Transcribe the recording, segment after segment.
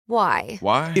Why?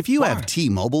 Why? If you have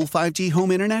T-Mobile 5G home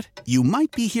internet, you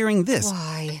might be hearing this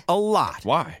Why? a lot.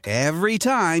 Why? Every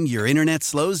time your internet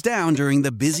slows down during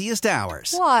the busiest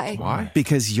hours. Why? Why?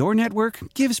 Because your network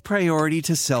gives priority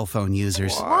to cell phone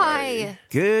users. Why?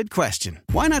 Good question.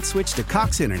 Why not switch to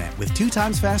Cox Internet with 2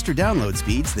 times faster download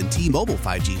speeds than T-Mobile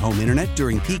 5G home internet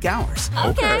during peak hours?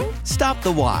 Okay. Stop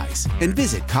the whys and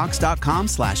visit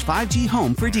cox.com/5G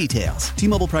home for details.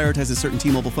 T-Mobile prioritizes certain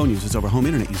T-Mobile phone users over home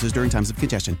internet users during times of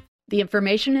congestion. The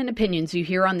information and opinions you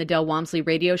hear on the Del Walmsley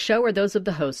radio show are those of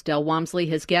the host, Del Walmsley,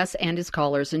 his guests, and his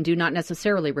callers, and do not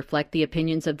necessarily reflect the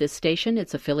opinions of this station,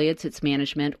 its affiliates, its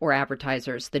management, or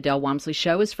advertisers. The Del Walmsley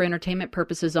show is for entertainment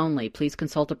purposes only. Please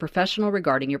consult a professional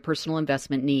regarding your personal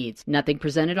investment needs. Nothing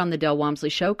presented on the Del Walmsley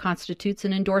show constitutes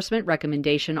an endorsement,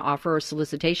 recommendation, offer, or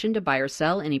solicitation to buy or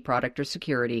sell any product or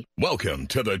security. Welcome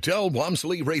to the Del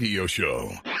Walmsley radio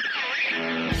show.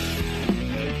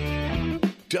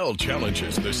 Del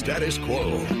challenges the status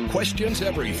quo, questions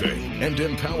everything, and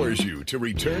empowers you to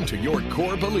return to your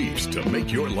core beliefs to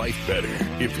make your life better.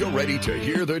 If you're ready to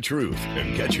hear the truth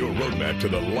and get your roadmap to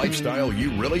the lifestyle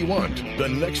you really want, the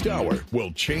next hour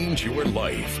will change your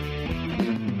life.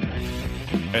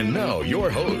 And now, your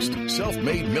host,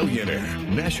 self-made millionaire,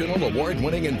 national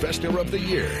award-winning investor of the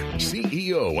year,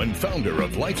 CEO and founder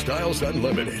of Lifestyles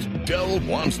Unlimited, Del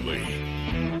Walmsley.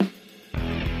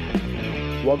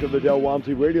 Welcome to the Del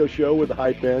Walmsley Radio Show, where the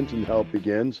hype ends and the help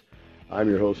begins. I'm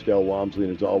your host, Del Walmsley,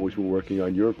 and as always, we're working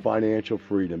on your financial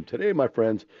freedom. Today, my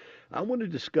friends, I want to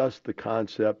discuss the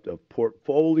concept of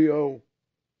portfolio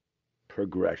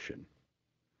progression.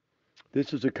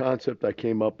 This is a concept I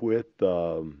came up with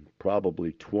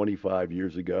probably 25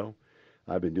 years ago.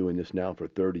 I've been doing this now for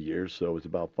 30 years, so it's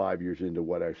about 5 years into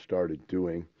what I started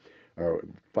doing, or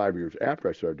 5 years after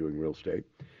I started doing real estate.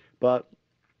 But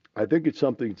I think it's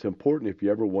something that's important if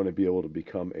you ever want to be able to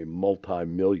become a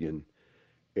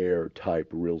multi-millionaire type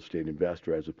real estate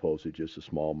investor as opposed to just a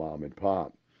small mom and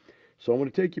pop. So I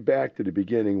want to take you back to the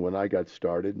beginning when I got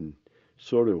started and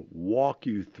sort of walk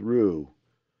you through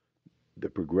the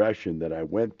progression that I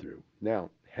went through.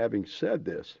 Now, having said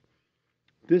this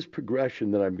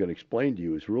progression that I'm going to explain to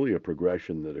you is really a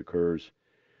progression that occurs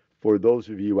for those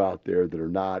of you out there that are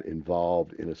not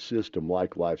involved in a system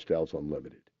like Lifestyles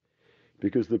Unlimited.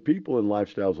 Because the people in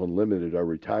Lifestyles Unlimited are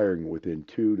retiring within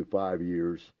 2 to 5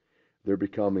 years. They're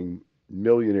becoming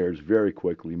millionaires very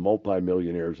quickly,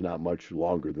 multimillionaires not much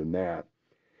longer than that.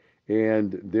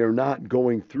 And they're not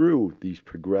going through these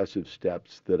progressive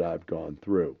steps that I've gone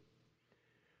through.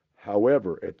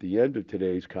 However, at the end of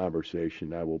today's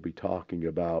conversation, I will be talking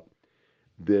about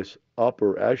this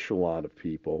upper echelon of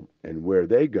people and where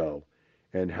they go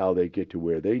and how they get to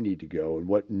where they need to go and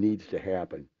what needs to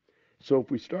happen. So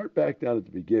if we start back down at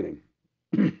the beginning,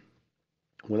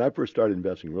 when I first started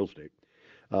investing in real estate,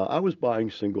 I was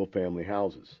buying single-family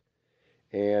houses.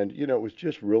 And, it was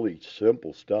just really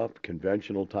simple stuff,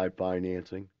 conventional type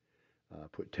financing.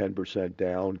 Put 10%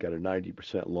 down, got a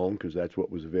 90% loan because that's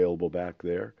what was available back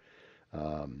there.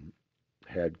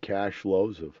 Had cash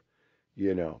flows of,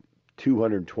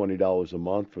 $220 a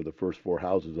month for the first 4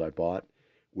 houses I bought.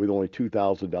 With only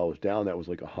 $2,000 down, that was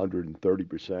like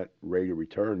 130% rate of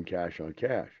return cash on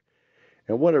cash.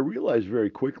 And what I realized very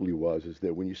quickly is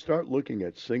that when you start looking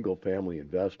at single-family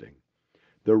investing,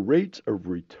 the rates of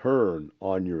return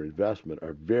on your investment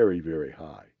are very, very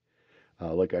high.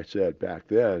 Like I said, back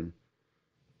then,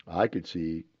 I could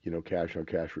see, cash on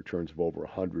cash returns of over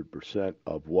 100%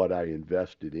 of what I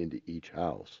invested into each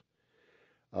house.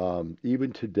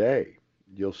 Even today,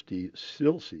 you'll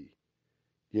still see,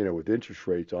 with interest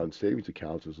rates on savings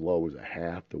accounts as low as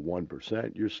 0.5% to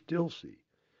 1%, you still see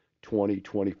 20,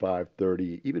 25,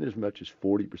 30, even as much as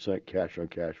 40% cash on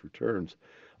cash returns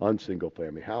on single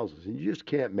family houses. And you just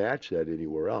can't match that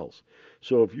anywhere else.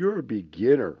 So if you're a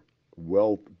beginning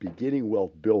wealth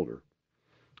builder,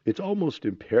 it's almost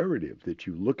imperative that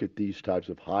you look at these types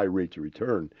of high rates of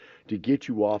return to get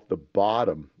you off the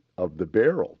bottom of the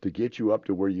barrel, to get you up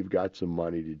to where you've got some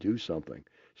money to do something.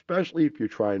 Especially if you're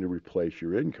trying to replace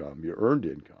your income, your earned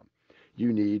income.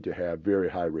 You need to have very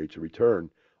high rates of return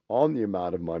on the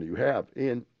amount of money you have.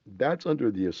 And that's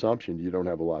under the assumption you don't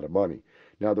have a lot of money.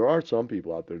 Now, there are some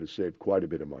people out there that save quite a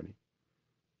bit of money,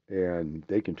 and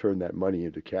they can turn that money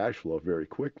into cash flow very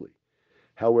quickly.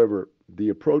 However, the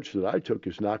approach that I took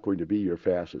is not going to be your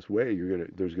fastest way.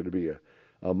 There's going to be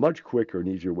a much quicker and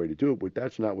easier way to do it, but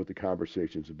that's not what the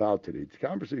conversation is about today. The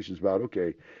conversation is about,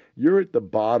 okay, you're at the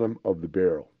bottom of the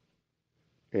barrel,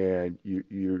 and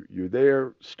you're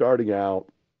there starting out.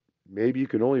 Maybe you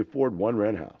can only afford one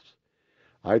rent house.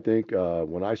 I think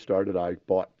when I started, I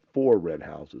bought 4 rent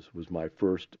houses was my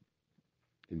first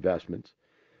investments.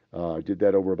 Did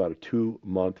that over about a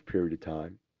 2-month period of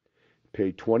time.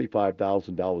 Paid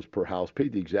 $25,000 per house.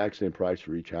 Paid the exact same price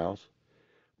for each house.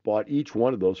 Bought each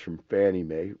one of those from Fannie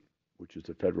Mae, which is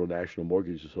the Federal National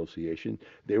Mortgage Association.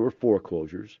 They were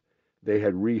foreclosures. They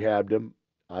had rehabbed them.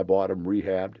 I bought them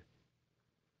rehabbed.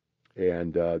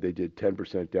 And they did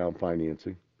 10% down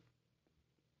financing.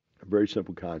 A very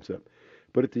simple concept.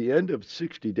 But at the end of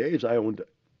 60 days, I owned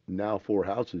now 4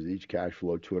 houses, each cash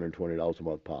flow $220 a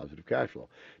month positive cash flow.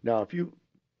 Now, if you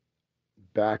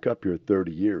back up your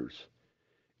 30 years,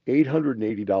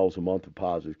 $880 a month of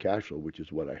positive cash flow, which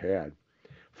is what I had,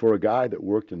 for a guy that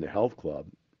worked in the health club,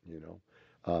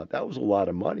 that was a lot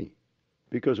of money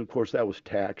because, of course, that was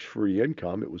tax-free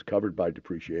income. It was covered by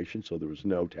depreciation, so there was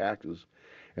no taxes.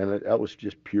 And that was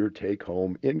just pure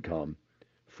take-home income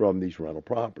from these rental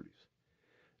properties.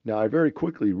 Now, I very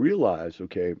quickly realized,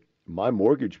 okay, my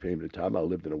mortgage payment at the time, I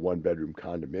lived in a 1-bedroom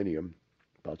condominium,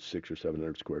 about 600 or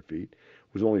 700 square feet,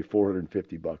 was only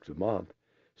 $450 a month.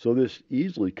 So this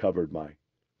easily covered my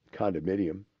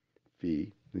condominium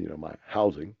fee, my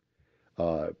housing,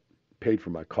 paid for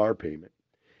my car payment.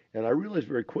 And I realized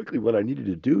very quickly what I needed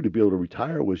to do to be able to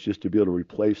retire was just to be able to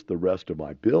replace the rest of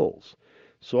my bills.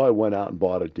 So I went out and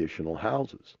bought additional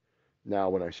houses. Now,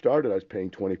 when I started, I was paying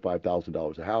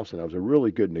 $25,000 a house, and I was a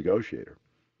really good negotiator.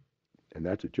 And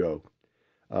that's a joke.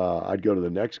 I'd go to the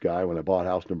next guy when I bought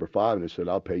house number 5, and I said,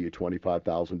 I'll pay you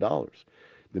 $25,000.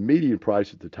 The median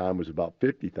price at the time was about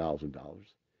 $50,000.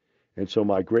 And so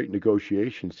my great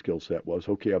negotiation skill set was,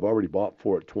 okay, I've already bought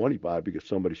 4 at 25 because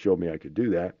somebody showed me I could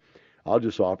do that. I'll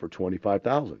just offer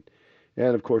 $25,000.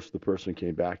 And of course, the person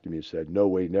came back to me and said, no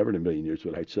way, never in a million years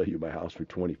would I sell you my house for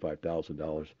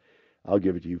 $25,000. I'll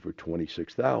give it to you for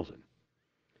 $26,000.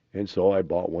 And so I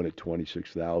bought one at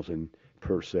 $26,000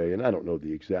 per se, and I don't know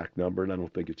the exact number, and I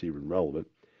don't think it's even relevant.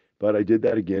 But I did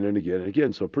that again and again and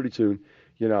again. So pretty soon,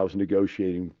 I was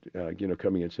negotiating,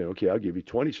 coming in saying, okay, I'll give you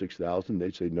 $26,000.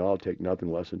 They'd say, no, I'll take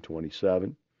nothing less than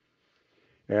 $27,000.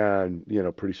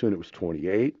 And, pretty soon it was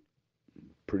 $28,000.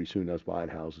 Pretty soon I was buying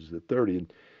houses at $30,000.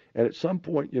 And at some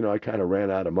point, I kind of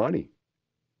ran out of money.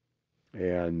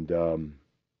 And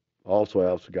I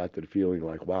also got to the feeling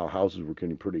like, wow, houses were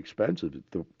getting pretty expensive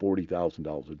at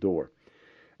 $40,000 a door.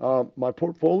 My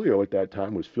portfolio at that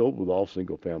time was filled with all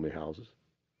single-family houses.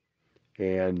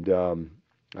 And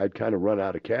I'd kind of run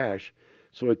out of cash.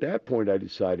 So at that point, I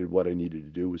decided what I needed to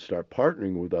do was start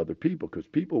partnering with other people because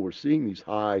people were seeing these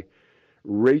high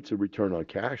rates of return on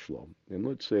cash flow. And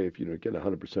let's say if you get a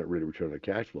 100% rate of return on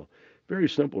cash flow, very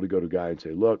simple to go to a guy and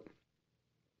say, look,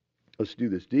 let's do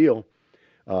this deal.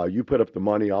 You put up the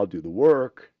money, I'll do the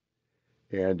work,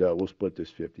 and we'll split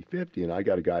this 50-50. And I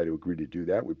got a guy to agree to do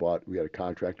that. We had a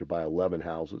contract to buy 11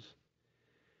 houses.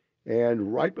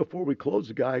 And right before we closed,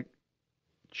 the guy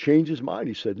changed his mind.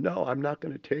 He said, no, I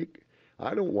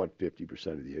don't want 50%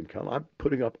 of the income. I'm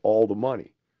putting up all the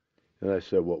money. And I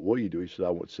said, what will you do? He said, I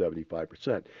want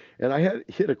 75%. And I had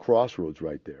hit a crossroads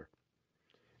right there.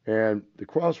 And the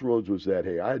crossroads was that,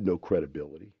 hey, I had no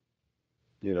credibility,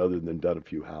 other than done a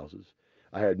few houses.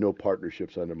 I had no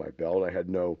partnerships under my belt. I had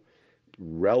no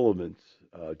relevance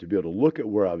to be able to look at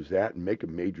where I was at and make a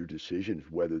major decision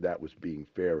whether that was being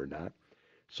fair or not.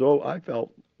 So I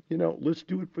felt, let's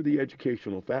do it for the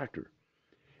educational factor.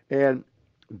 And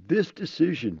this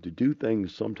decision to do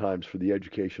things sometimes for the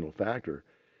educational factor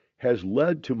has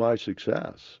led to my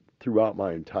success throughout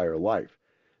my entire life.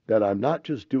 That I'm not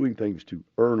just doing things to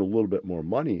earn a little bit more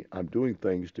money, I'm doing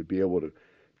things to be able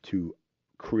to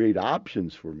create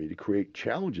options for me, to create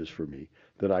challenges for me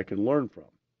that I can learn from.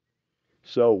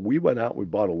 So we went out, we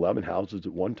bought 11 houses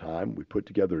at one time. We put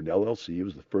together an LLC. It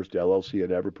was the first LLC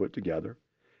I'd ever put together.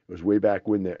 It was way back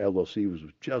when the LLC was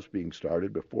just being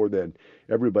started. Before then,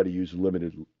 everybody used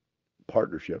limited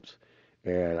partnerships.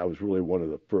 And I was really one of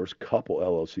the first couple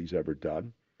LLCs ever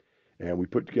done. And we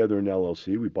put together an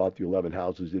LLC. We bought the 11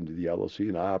 houses into the LLC,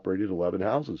 and I operated 11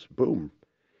 houses. Boom.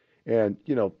 And,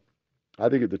 I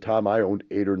think at the time I owned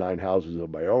 8 or 9 houses of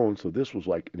my own, so this was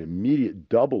like an immediate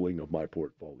doubling of my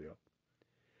portfolio.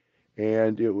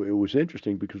 And it was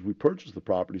interesting because we purchased the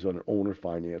properties on an owner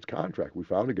finance contract. We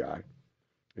found a guy.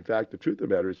 In fact, the truth of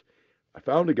the matter is I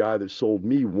found a guy that sold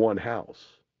me one house.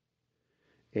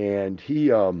 And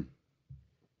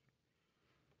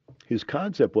his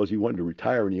concept was he wanted to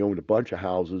retire, and he owned a bunch of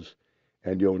houses,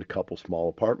 and he owned a couple small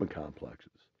apartment complexes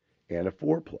and a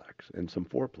fourplex and some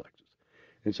fourplexes.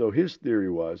 And so his theory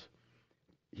was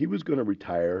he was going to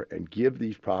retire and give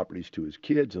these properties to his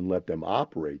kids and let them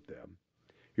operate them.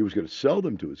 He was going to sell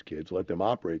them to his kids, let them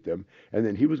operate them, and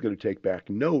then he was going to take back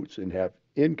notes and have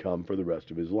income for the rest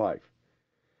of his life.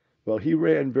 Well, he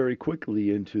ran very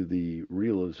quickly into the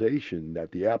realization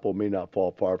that the apple may not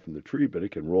fall far from the tree, but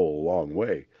it can roll a long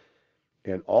way.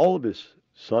 And all of his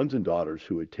sons and daughters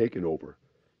who had taken over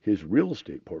his real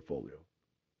estate portfolio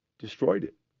destroyed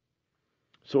it.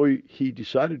 So he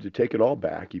decided to take it all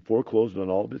back. He foreclosed on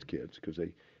all of his kids because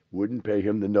they wouldn't pay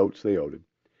him the notes they owed him.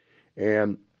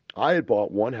 And I had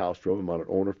bought one house from him on an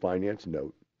owner finance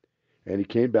note. And he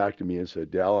came back to me and said,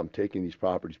 Dal, I'm taking these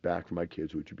properties back for my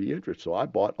kids. Would you be interested? So I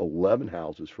bought 11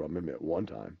 houses from him at one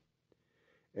time.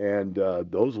 And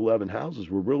those 11 houses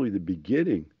were really the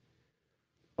beginning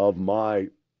of my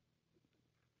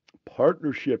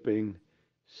partnershiping,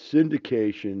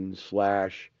 syndication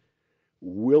slash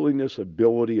willingness,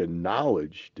 ability, and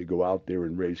knowledge to go out there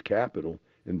and raise capital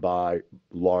and buy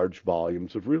large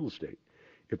volumes of real estate.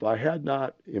 If I had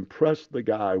not impressed the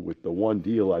guy with the one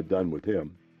deal I'd done with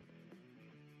him,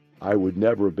 I would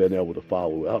never have been able to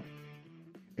follow up.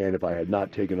 And if I had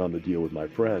not taken on the deal with my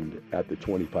friend at the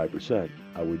 25%,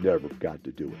 I would never have got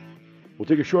to do it. We'll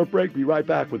take a short break. Be right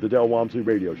back with the Del Walmsley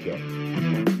Radio Show.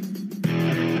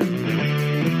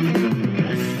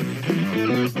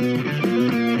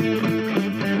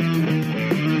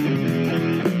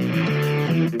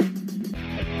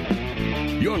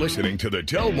 You're listening to the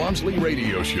Del Walmsley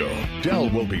Radio Show.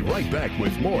 Del will be right back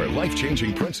with more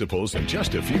life-changing principles in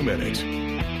just a few minutes.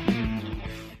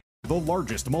 The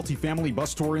largest multifamily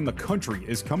bus tour in the country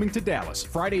is coming to Dallas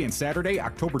Friday and Saturday,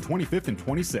 October 25th and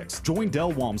 26th. Join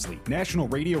Del Walmsley, national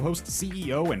radio host,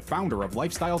 CEO, and founder of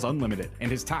Lifestyles Unlimited,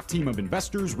 and his top team of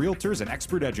investors, realtors, and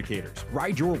expert educators.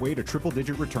 Ride your way to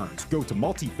triple-digit returns. Go to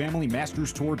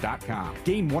multifamilymasterstour.com.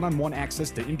 Gain one-on-one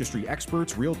access to industry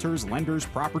experts, realtors, lenders,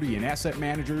 property and asset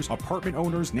managers, apartment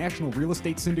owners, national real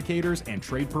estate syndicators, and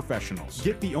trade professionals.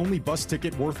 Get the only bus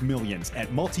ticket worth millions at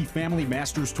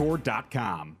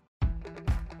multifamilymasterstour.com.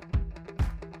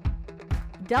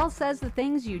 Del says the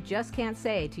things you just can't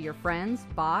say to your friends,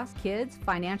 boss, kids,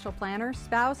 financial planner,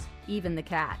 spouse, even the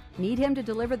cat. Need him to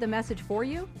deliver the message for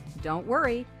you? Don't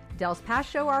worry. Del's past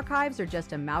show archives are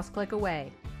just a mouse click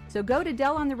away. So go to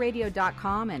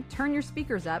DelOnTheRadio.com and turn your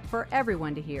speakers up for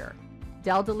everyone to hear.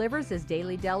 Del delivers his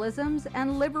daily Delisms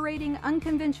and liberating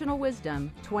unconventional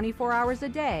wisdom 24 hours a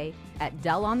day at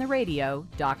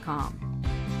DelOnTheRadio.com.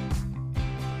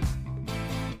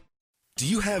 Do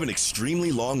you have an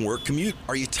extremely long work commute?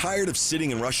 Are you tired of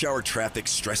sitting in rush hour traffic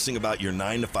stressing about your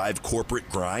 9-to-5 corporate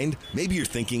grind? Maybe you're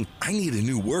thinking, I need a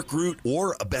new work route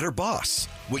or a better boss.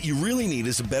 What you really need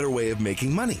is a better way of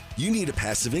making money. You need a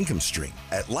passive income stream.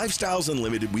 At Lifestyles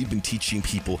Unlimited, we've been teaching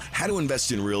people how to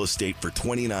invest in real estate for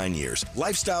 29 years.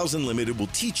 Lifestyles Unlimited will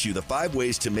teach you the 5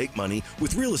 ways to make money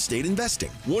with real estate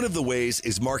investing. One of the ways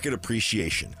is market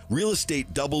appreciation. Real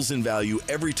estate doubles in value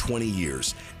every 20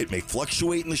 years. It may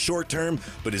fluctuate in the short term,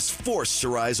 but is forced to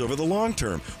rise over the long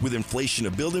term with inflation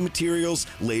of building materials,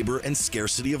 labor, and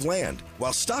scarcity of land.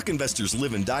 While stock investors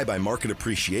live and die by market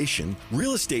appreciation,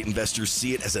 real estate investors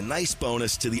see it as a nice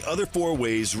bonus to the other 4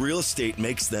 ways real estate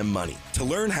makes them money. To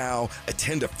learn how,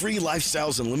 attend a free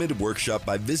Lifestyles Unlimited workshop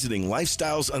by visiting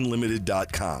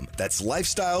lifestylesunlimited.com. That's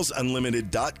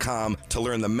lifestylesunlimited.com to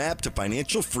learn the map to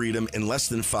financial freedom in less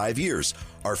than 5 years.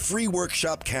 Our free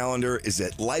workshop calendar is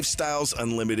at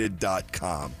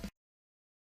lifestylesunlimited.com.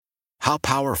 How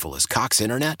powerful is Cox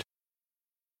Internet?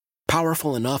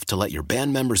 Powerful enough to let your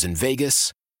band members in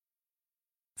Vegas,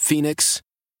 Phoenix,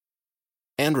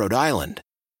 and Rhode Island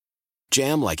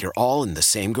jam like you're all in the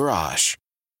same garage.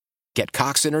 Get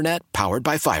Cox Internet powered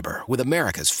by fiber with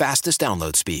America's fastest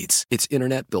download speeds. It's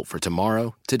internet built for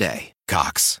tomorrow, today.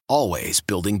 Cox, always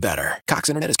building better. Cox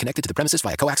Internet is connected to the premises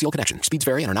via coaxial connection. Speeds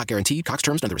vary and are not guaranteed. Cox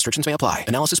terms and other restrictions may apply.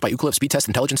 Analysis by Ookla Speed Test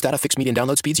Intelligence Data. Fixed median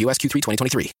download speeds. US Q3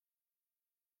 2023.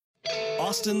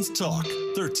 Austin's Talk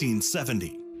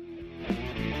 1370.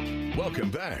 Welcome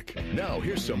back. Now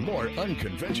here's some more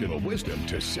unconventional wisdom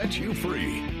to set you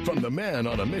free from the man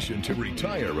on a mission to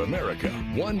retire America,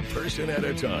 one person at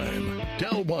a time,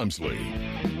 Del Walmsley.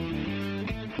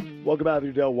 Welcome back to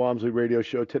the Del Walmsley Radio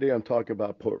Show. Today I'm talking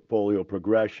about portfolio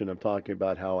progression. I'm talking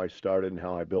about how I started and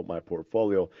how I built my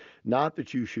portfolio. Not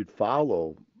that you should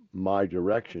follow my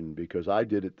direction, because I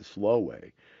did it the slow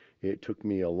way. It took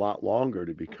me a lot longer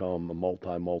to become a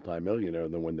multi-millionaire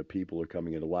than when the people are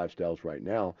coming into Lifestyles right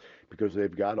now, because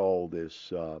they've got all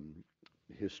this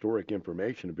historic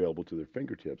information available to their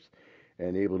fingertips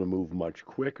and able to move much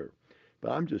quicker.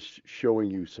 But I'm just showing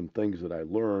you some things that I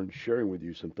learned, sharing with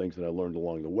you some things that I learned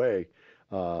along the way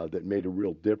that made a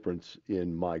real difference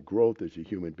in my growth as a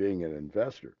human being and an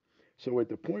investor. So at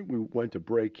the point we went to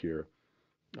break here,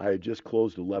 I had just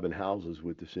closed 11 houses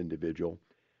with this individual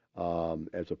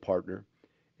as a partner.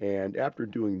 And after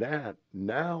doing that,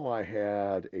 now I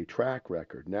had a track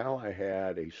record. Now I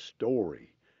had a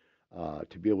story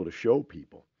to be able to show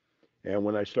people. And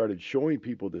when I started showing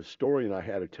people this story, and I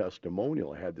had a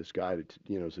testimonial, I had this guy that,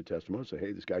 as a testimonial, say,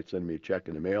 hey, this guy sent me a check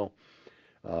in the mail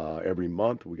every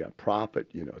month. We got profit.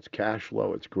 It's cash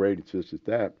flow. It's great. It's this, it's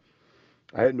that.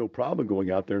 I had no problem going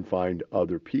out there and find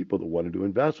other people that wanted to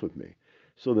invest with me.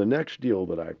 So the next deal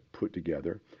that I put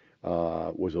together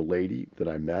was a lady that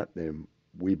I met, and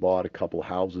we bought a couple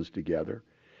houses together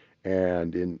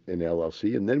and in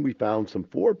LLC. And then we found some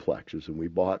fourplexes, and we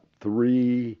bought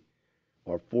 3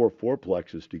 or 4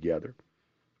 fourplexes together.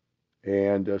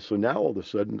 And so now all of a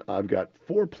sudden I've got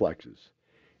fourplexes.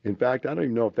 In fact, I don't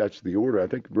even know if that's the order. I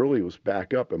think really it was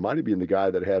back up. It might have been the guy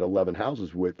that had 11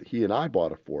 houses with. He and I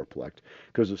bought a fourplex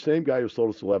because the same guy who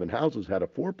sold us 11 houses had a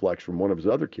fourplex from one of his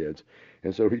other kids.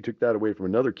 And so he took that away from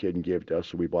another kid and gave it to us.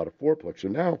 So we bought a fourplex.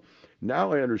 So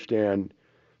now I understand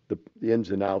the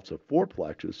ins and outs of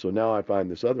fourplexes. So now I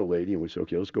find this other lady and we say,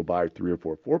 okay, let's go buy 3 or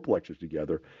 4 fourplexes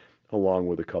together, along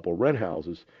with a couple rent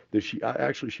houses. That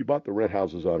she bought the rent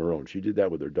houses on her own. She did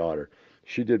that with her daughter.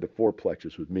 She did the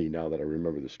fourplexes with me, now that I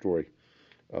remember the story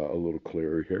a little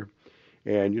clearer here.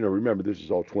 And, remember, this is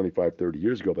all 25, 30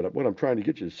 years ago. But what I'm trying to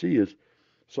get you to see is,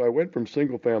 so I went from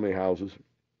single-family houses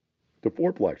to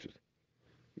fourplexes.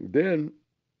 Then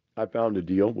I found a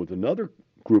deal with another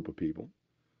group of people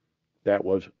that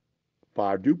was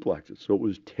 5 duplexes. So it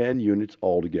was 10 units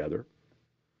altogether.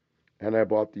 And I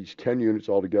bought these 10 units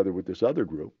altogether with this other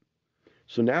group.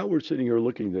 So now we're sitting here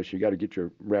looking at this. You got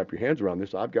to wrap your hands around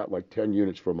this. I've got like 10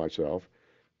 units for myself.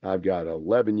 I've got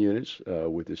 11 units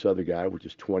with this other guy, which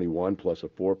is 21, plus a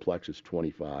fourplex is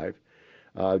 25.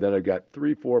 Then I've got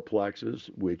 3 fourplexes,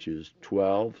 which is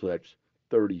 12, so that's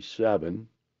 37.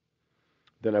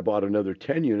 Then I bought another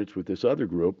 10 units with this other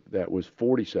group that was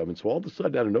 47. So all of a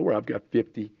sudden, out of nowhere, I've got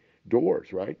 50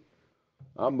 doors, right?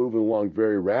 I'm moving along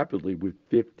very rapidly with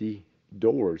 50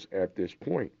 doors at this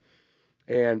point.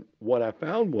 And what I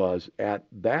found was, at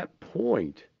that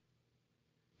point,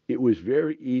 it was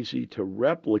very easy to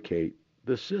replicate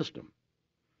the system.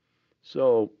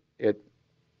 So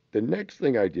the next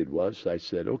thing I did was I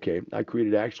said, okay, I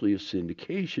created actually a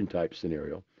syndication type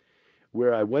scenario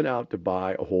where I went out to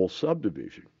buy a whole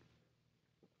subdivision.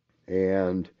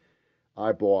 And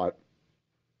I bought,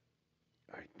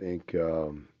 I think,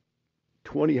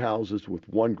 20 houses with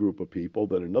one group of people,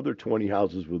 then another 20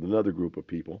 houses with another group of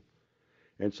people.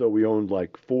 And so we owned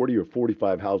like 40 or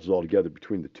 45 houses altogether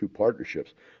between the 2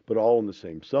 partnerships, but all in the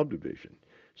same subdivision.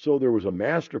 So there was a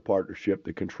master partnership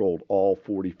that controlled all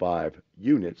 45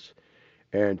 units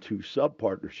and 2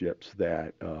 sub-partnerships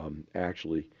that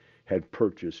actually had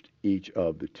purchased each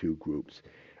of the 2 groups.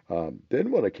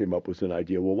 Then what I came up with an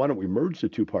idea, well, why don't we merge the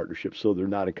 2 partnerships so they're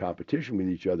not in competition with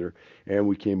each other? And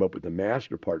we came up with the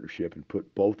master partnership and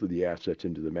put both of the assets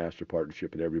into the master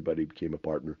partnership, and everybody became a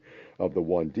partner of the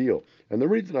one deal. And the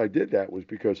reason I did that was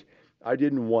because I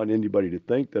didn't want anybody to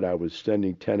think that I was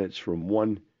sending tenants from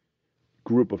one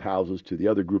group of houses to the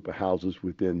other group of houses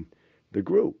within the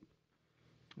group.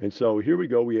 And so here we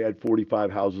go. We had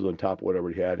 45 houses on top of whatever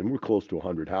we had, and we're close to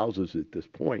 100 houses at this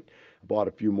point. I bought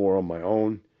a few more on my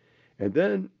own. And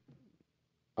then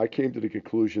I came to the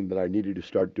conclusion that I needed to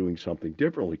start doing something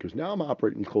differently, because now I'm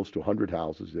operating close to 100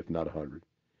 houses, if not 100.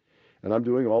 And I'm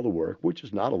doing all the work, which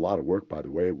is not a lot of work, by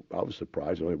the way. I was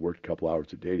surprised. I only worked a couple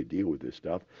hours a day to deal with this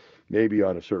stuff. Maybe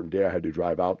on a certain day I had to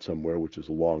drive out somewhere, which is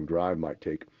a long drive, might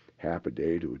take half a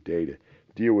day to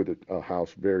deal with a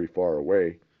house very far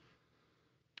away.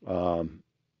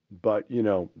 But,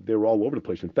 they were all over the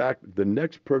place. In fact, the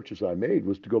next purchase I made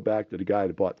was to go back to the guy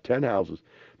that bought 10 houses,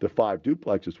 the 5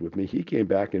 duplexes with me. He came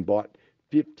back and bought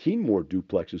 15 more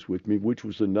duplexes with me, which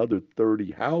was another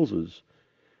 30 houses,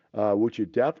 which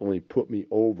had definitely put me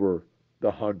over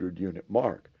the 100-unit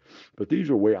mark. But these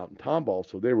were way out in Tomball,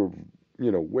 so they were,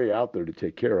 way out there to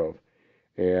take care of.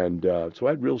 And so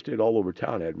I had real estate all over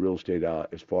town. I had real estate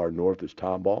as far north as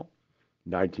Tomball,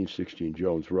 1916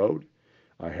 Jones Road.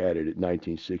 I had it at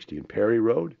 1960 and Perry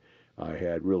Road. I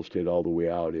had real estate all the way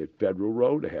out at Federal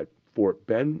Road. I had Fort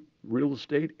Bend real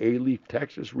estate, A-Leaf,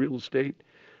 Texas real estate.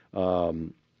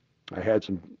 I had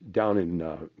some down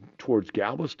in towards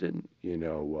Galveston,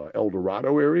 El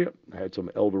Dorado area. I had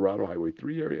some El Dorado Highway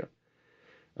 3 area.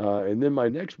 And then my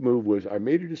next move was I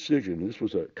made a decision. This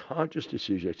was a conscious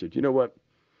decision. I said, you know what?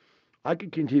 I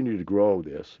could continue to grow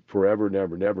this forever and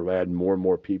ever and ever, add more and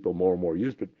more people, more and more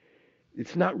use, but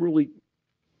it's not really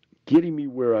getting me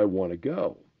where I want to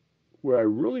go. Where I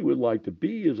really would like to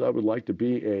be is I would like to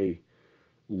be a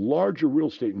larger real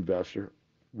estate investor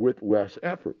with less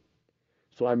effort.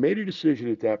 So I made a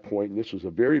decision at that point, and this was a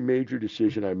very major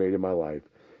decision I made in my life,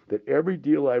 that every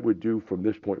deal I would do from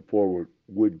this point forward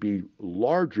would be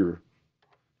larger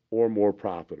or more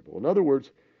profitable. In other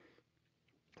words,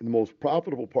 the most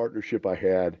profitable partnership I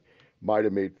had might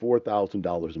have made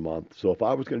 $4,000 a month. So if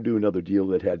I was going to do another deal,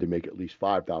 that had to make at least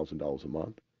 $5,000 a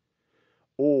month.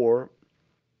 Or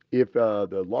if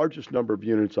the largest number of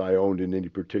units I owned in any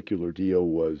particular deal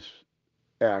was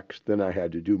X, then I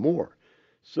had to do more.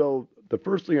 So the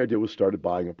first thing I did was started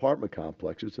buying apartment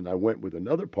complexes, and I went with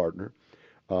another partner.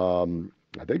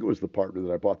 I think it was the partner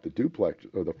that I bought the duplex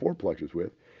or the fourplexes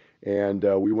with. And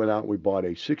we went out and we bought a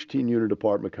 16-unit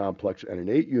apartment complex and an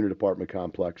 8-unit apartment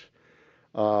complex,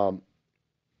 both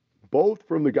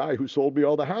from the guy who sold me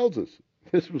all the houses.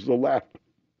 This was the last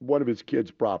one of his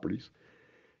kids' properties.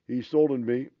 He sold them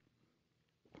to me.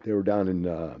 They were down in,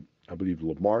 I believe,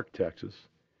 Lamarck, Texas.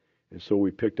 And so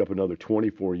we picked up another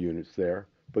 24 units there.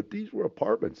 But these were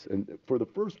apartments. And for the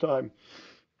first time,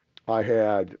 I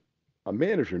had a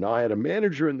manager. Now, I had a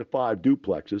manager in the 5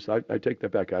 duplexes. I take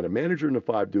that back. I had a manager in the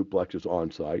 5 duplexes on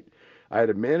site. I had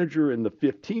a manager in the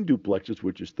 15 duplexes,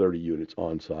 which is 30 units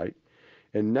on site.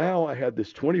 And now I had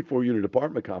this 24-unit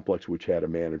apartment complex, which had a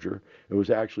manager. It was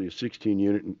actually a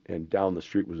 16-unit, and down the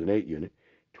street was an 8-unit,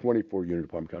 24-unit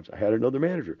apartment complex. I had another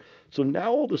manager. So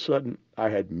now all of a sudden, I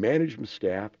had management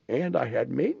staff and I had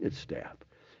maintenance staff.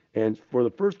 And for the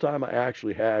first time, I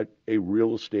actually had a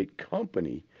real estate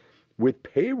company with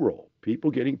payroll,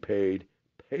 people getting paid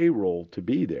payroll to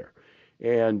be there.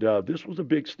 And this was a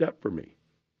big step for me.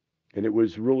 And it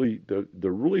was really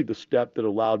the step that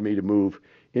allowed me to move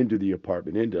into the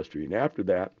apartment industry. And after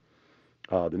that,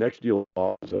 the next deal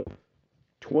was a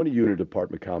 20-unit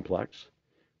apartment complex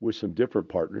with some different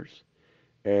partners.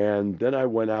 And then I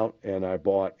went out and I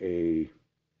bought I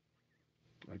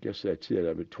guess that's it, I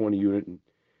have a 20-unit.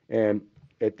 And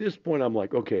at this point, I'm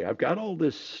like, okay, I've got all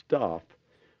this stuff.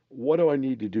 What do I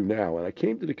need to do now? And I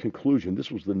came to the conclusion, this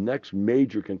was the next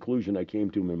major conclusion I came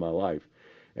to in my life.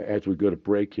 As we go to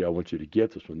break here, I want you to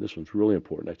get this one. This one's really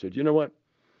important. I said, you know what?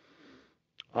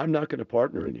 I'm not going to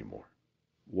partner anymore.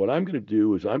 What I'm going to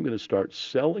do is I'm going to start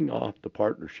selling off the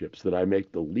partnerships that I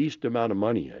make the least amount of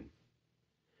money in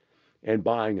and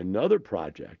buying another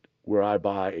project where I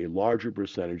buy a larger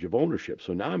percentage of ownership.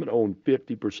 So now I'm going to own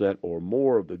 50% or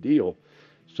more of the deal,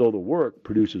 so the work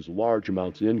produces large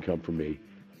amounts of income for me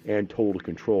and total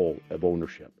control of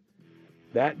ownership.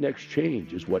 That next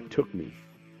change is what took me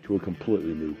to a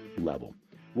completely new level.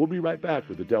 We'll be right back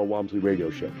with the Del Walmsley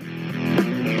Radio Show.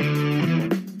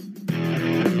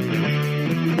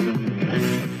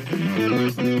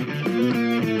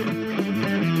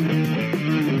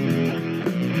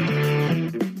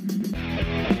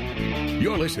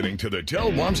 You're listening to the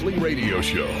Del Walmsley Radio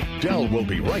Show. Del will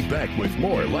be right back with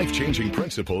more life-changing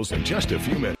principles in just a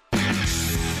few minutes.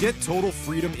 Get total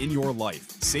freedom in your life,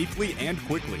 safely and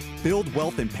quickly. Build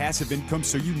wealth and passive income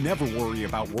so you never worry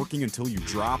about working until you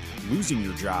drop, losing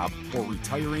your job, or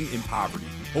retiring in poverty.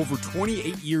 Over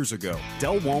 28 years ago,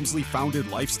 Del Walmsley founded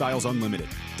Lifestyles Unlimited.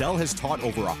 Del has taught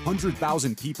over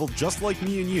 100,000 people just like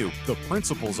me and you the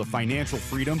principles of financial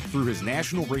freedom through his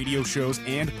national radio shows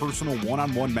and personal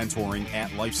one-on-one mentoring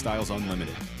at Lifestyles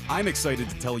Unlimited. I'm excited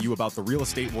to tell you about the real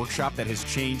estate workshop that has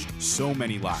changed so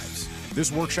many lives. This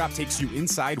workshop takes you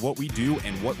inside what we do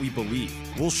and what we believe.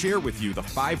 We'll share with you the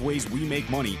 5 ways we make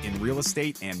money in real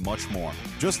estate and much more.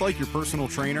 Just like your personal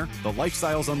trainer, the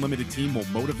Lifestyles Unlimited team will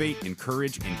motivate,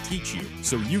 encourage, and teach you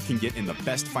so you can get in the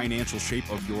best financial shape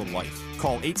of your life.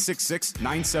 Call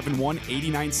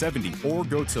 866-971-8970 or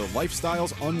go to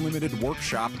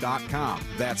lifestylesunlimitedworkshop.com.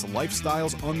 That's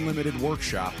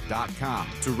lifestylesunlimitedworkshop.com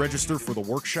to register for the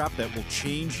workshop that will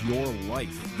change your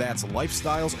life. That's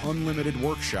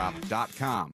lifestylesunlimitedworkshop.com.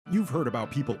 You've heard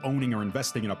about people owning or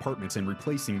investing in apartments and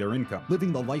replacing their income,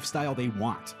 living the lifestyle they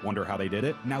want. Wonder how they did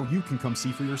it? Now you can come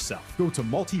see for yourself. Go to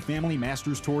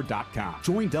multifamilymasterstour.com.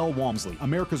 Join Del Walmsley,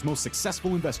 America's most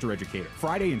successful investor educator.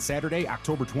 Friday and Saturday,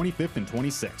 October 25th and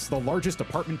 26th. The largest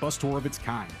apartment bus tour of its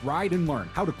kind. Ride and learn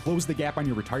how to close the gap on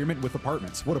your retirement with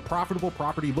apartments, what a profitable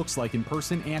property looks like in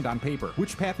person and on paper,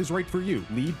 which path is right for you,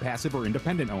 lead, passive, or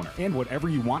independent owner, and whatever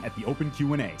you want at the open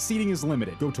Q&A. Seating is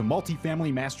limited. Go to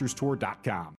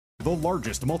multifamilymasterstour.com. The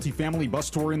largest multifamily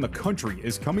bus tour in the country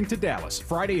is coming to Dallas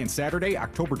Friday and Saturday,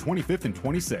 October 25th and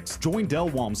 26th. Join Del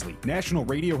Walmsley, national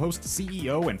radio host,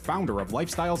 CEO, and founder of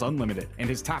Lifestyles Unlimited, and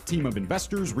his top team of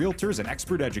investors, realtors, and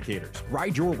expert educators.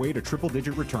 Ride your way to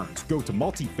triple-digit returns. Go to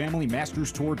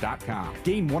multifamilymasterstour.com.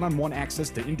 Gain one-on-one access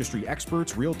to industry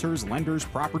experts, realtors, lenders,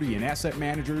 property and asset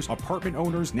managers, apartment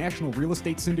owners, national real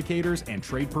estate syndicators, and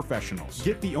trade professionals.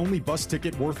 Get the only bus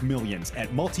ticket worth millions at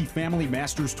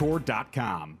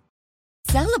multifamilymasterstour.com.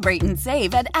 Celebrate and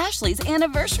save at Ashley's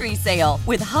Anniversary Sale.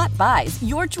 With Hot Buys,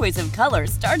 your choice of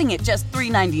colors starting at just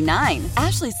 $3.99.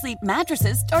 Ashley Sleep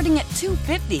mattresses starting at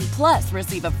 $2.50. Plus,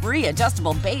 receive a free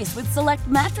adjustable base with select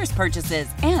mattress purchases.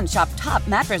 And shop top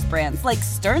mattress brands like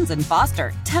Stearns &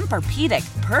 Foster,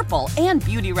 Tempur-Pedic, Purple, and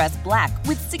Beautyrest Black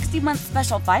with 60-month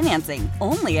special financing.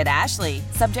 Only at Ashley.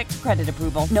 Subject to credit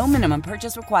approval. No minimum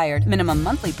purchase required. Minimum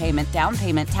monthly payment, down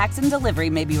payment, tax, and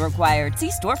delivery may be required. See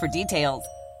store for details.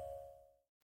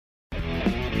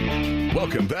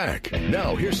 Welcome back.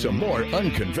 Now here's some more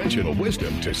unconventional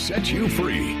wisdom to set you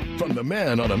free from the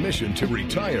man on a mission to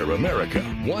retire America,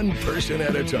 one person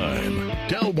at a time,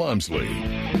 Del Walmsley.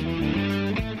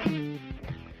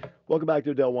 Welcome back to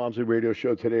the Del Walmsley Radio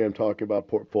Show. Today I'm talking about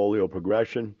portfolio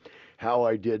progression, how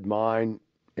I did mine,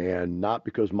 and not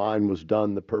because mine was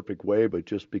done the perfect way, but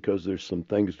just because there's some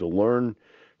things to learn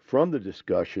from the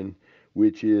discussion,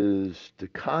 which is to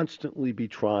constantly be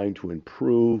trying to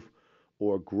improve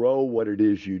or grow what it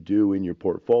is you do in your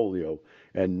portfolio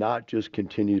and not just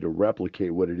continue to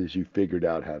replicate what it is you figured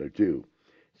out how to do.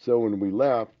 So when we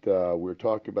left, we were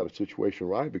talking about a situation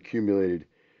where I've accumulated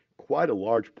quite a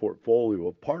large portfolio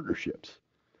of partnerships.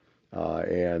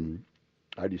 And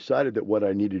I decided that what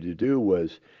I needed to do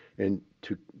was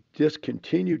to just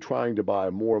continue trying to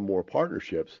buy more and more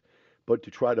partnerships, but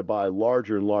to try to buy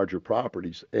larger and larger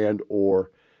properties and or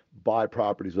buy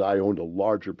properties that I owned a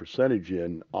larger percentage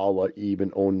in, I'll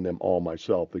even own them all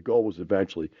myself. The goal was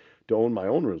eventually to own my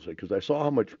own real estate because I saw how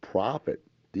much profit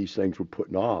these things were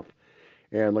putting off.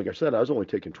 And like I said, I was only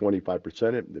taking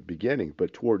 25% at the beginning,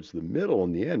 but towards the middle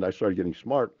and the end, I started getting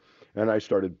smart and I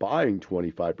started buying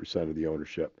 25% of the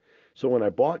ownership. So when I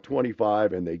bought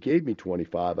 25 and they gave me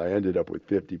 25, I ended up with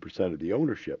 50% of the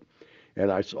ownership.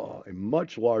 And I saw a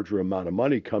much larger amount of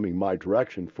money coming my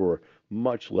direction for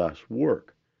much less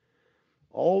work.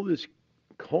 All this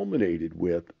culminated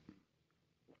with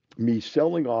me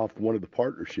selling off one of the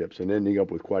partnerships and ending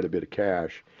up with quite a bit of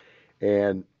cash,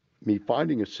 and me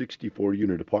finding a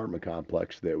 64-unit apartment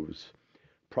complex that was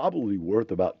probably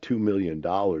worth about $2 million,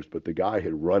 but the guy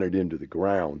had run it into the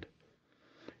ground.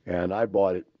 And I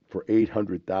bought it for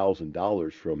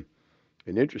 $800,000 from,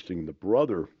 and interesting, the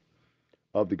brother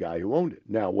of the guy who owned it.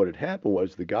 Now, what had happened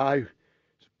was the guy's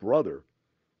brother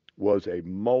was a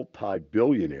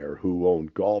multi-billionaire who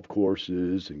owned golf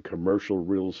courses and commercial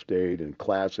real estate and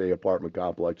Class A apartment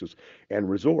complexes and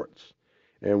resorts.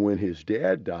 And when his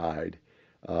dad died,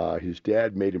 his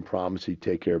dad made him promise he'd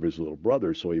take care of his little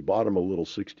brother. So he bought him a little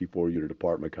 64-unit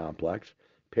apartment complex,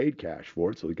 paid cash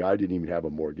for it, so the guy didn't even have a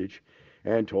mortgage,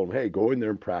 and told him, hey, go in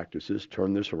there and practice this,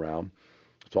 turn this around.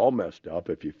 It's all messed up.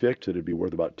 If you fix it, it'd be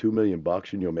worth about $2 million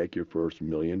and you'll make your first $1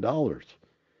 million.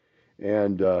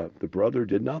 And the brother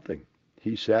did nothing.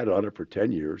 He sat on it for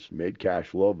 10 years, made cash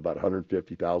flow of about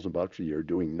 $150,000 a year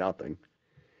doing nothing.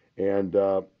 And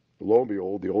lo and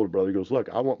behold, the older brother goes, look,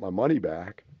 I want my money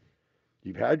back.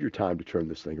 You've had your time to turn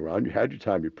this thing around. You had your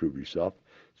time to prove yourself.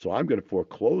 So I'm going to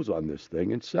foreclose on this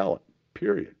thing and sell it,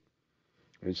 period.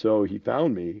 And so he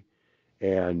found me.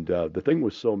 And the thing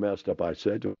was so messed up, I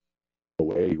said to him, no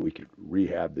way we could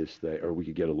rehab this thing, or we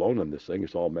could get a loan on this thing.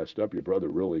 It's all messed up. Your brother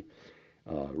really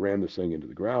ran this thing into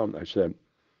the ground. I said,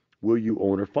 will you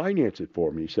owner finance it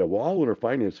for me? He said, well, I'll owner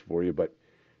finance it for you, but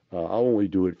I'll only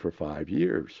do it for 5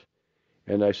 years.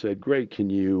 And I said, great, can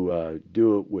you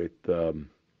do it with, a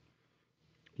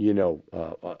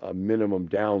minimum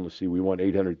down? Let's see, we want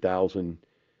 $800,000.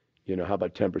 How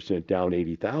about 10% down,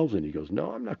 $80,000? He goes,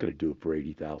 no, I'm not going to do it for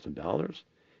 $80,000.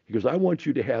 He goes, I want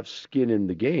you to have skin in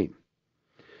the game.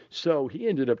 So he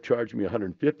ended up charging me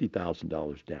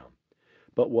 $150,000 down.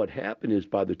 But what happened is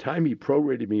by the time he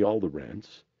prorated me all the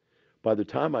rents, by the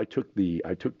time I took the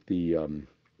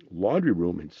laundry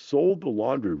room and sold the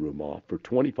laundry room off for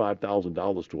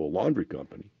 $25,000 to a laundry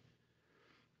company,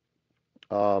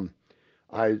 I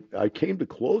came to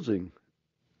closing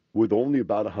with only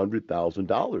about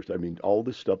 $100,000. I mean, all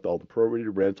this stuff, all the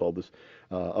prorated rents, all this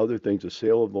other things, the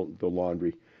sale of the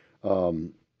laundry.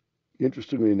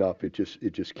 Interestingly enough, it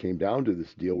just came down to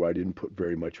this deal where I didn't put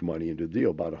very much money into the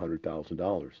deal, about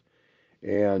 $100,000.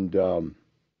 And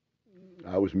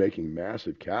I was making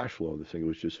massive cash flow. This thing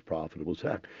was just as profitable as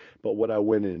heck. But what I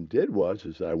went in and did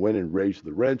is I went and raised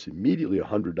the rents immediately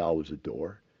 $100 a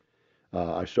door.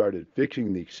 I started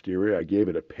fixing the exterior. I gave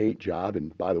it a paint job.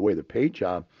 And by the way, the paint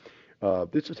job,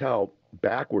 this is how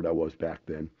backward I was back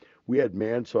then. We had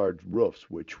mansard roofs,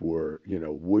 which were,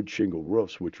 wood shingle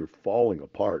roofs, which were falling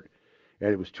apart.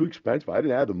 And it was too expensive. I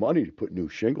didn't have the money to put new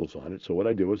shingles on it. So what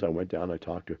I did was I went down, I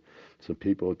talked to some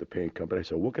people at the paint company. I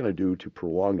said, what can I do to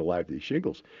prolong the life of these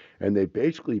shingles? And they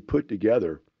basically put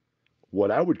together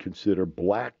what I would consider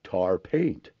black tar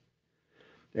paint.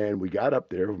 And we got up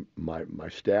there, my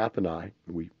staff and I,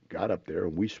 we got up there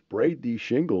and we sprayed these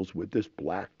shingles with this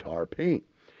black tar paint.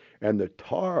 And the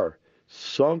tar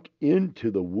sunk into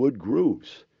the wood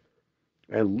grooves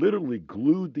and literally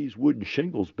glued these wooden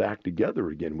shingles back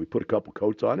together again. We put a couple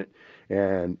coats on it,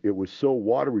 and it was so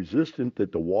water resistant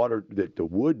that the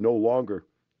wood no longer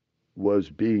was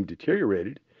being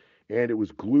deteriorated, and it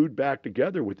was glued back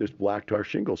together with this black tar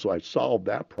shingle. So I solved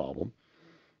that problem.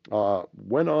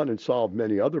 Went on and solved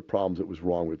many other problems that was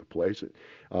wrong with the place.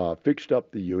 Fixed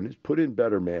up the units, put in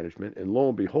better management, and lo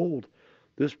and behold,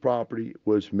 this property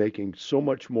was making so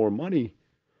much more money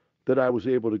that I was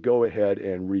able to go ahead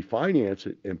and refinance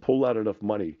it and pull out enough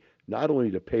money, not only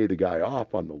to pay the guy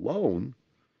off on the loan,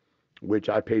 which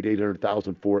I paid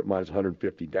 $800,000 for it minus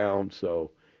 $150 down, so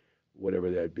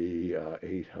whatever that'd be,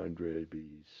 800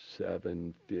 be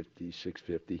 750,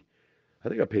 650. I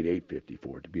think I paid $850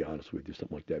 for it, to be honest with you,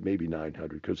 something like that, maybe $900,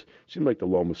 because it seemed like the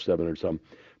loan was $700 or something.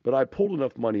 But I pulled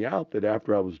enough money out that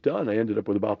after I was done, I ended up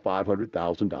with about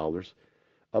 $500,000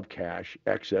 of cash,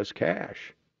 excess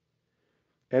cash.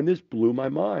 And this blew my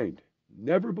mind.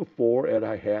 Never before had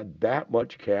I had that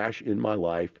much cash in my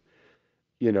life,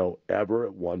 ever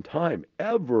at one time.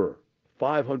 Ever.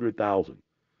 $500,000.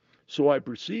 So I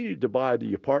proceeded to buy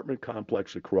the apartment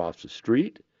complex across the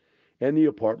street and the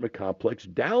apartment complex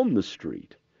down the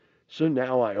street. So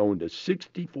now I owned a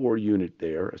 64 unit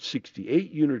there, a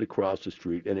 68 unit across the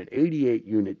street, and an 88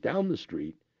 unit down the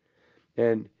street.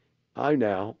 And I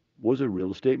now was a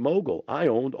real estate mogul. I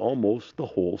owned almost the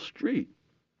whole street.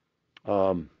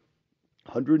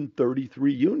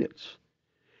 133 units.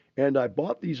 And I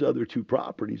bought these other two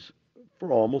properties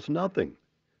for almost nothing.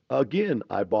 Again,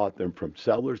 I bought them from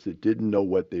sellers that didn't know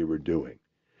what they were doing.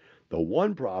 The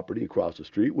one property across the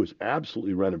street was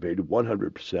absolutely renovated,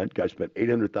 100%. Guy spent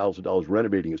 $800,000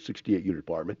 renovating a 68-unit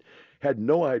apartment. Had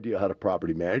no idea how to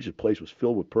property manage. The place was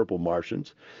filled with purple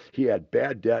Martians. He had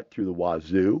bad debt through the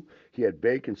wazoo. He had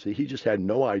vacancy. He just had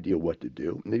no idea what to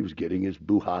do. And he was getting his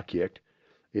boo-ha kicked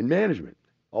in management,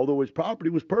 although his property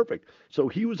was perfect. So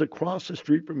he was across the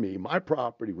street from me. My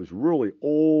property was really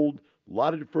old, a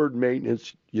lot of deferred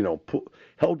maintenance,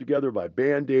 held together by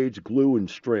Band-Aids, glue, and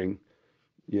string.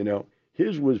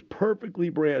 His was perfectly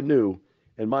brand new,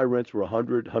 and my rents were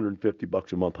 $100,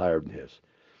 $150 a month higher than his.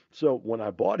 So when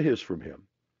I bought his from him,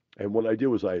 and what I did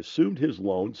was I assumed his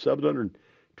loan,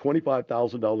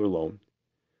 $725,000 loan.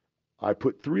 I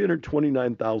put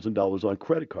 $329,000 on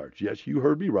credit cards. Yes, you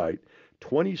heard me right.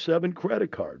 27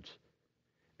 credit cards,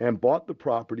 and bought the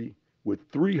property with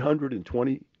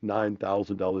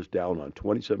 $329,000 down on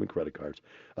 27 credit cards,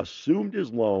 assumed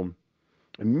his loan,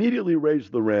 immediately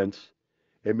raised the rents,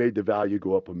 and made the value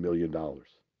go up $1 million.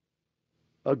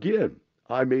 Again,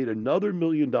 I made another $1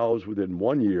 million within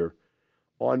 1 year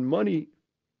on money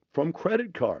from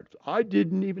credit cards. I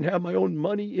didn't even have my own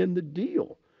money in the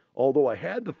deal, although I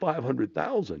had the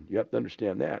 $500,000. You have to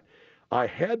understand that. I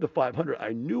had the $500.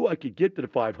 I knew I could get to the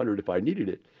 $500 if I needed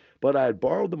it, but I had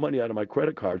borrowed the money out of my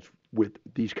credit cards with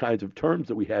these kinds of terms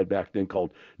that we had back then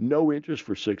called no interest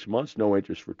for 6 months, no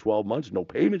interest for 12 months, no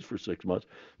payments for 6 months,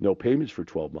 no payments for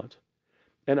 12 months.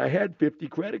 And I had 50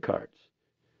 credit cards.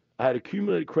 I had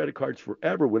accumulated credit cards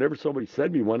forever. Whenever somebody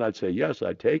sent me one, I'd say yes,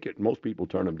 I'd take it. Most people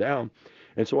turn them down.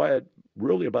 And so I had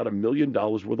really about $1 million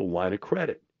worth of line of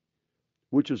credit,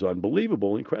 which is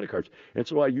unbelievable in credit cards. And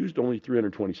so I used only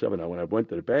 327. Now, when I went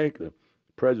to the bank, the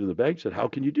president of the bank said, how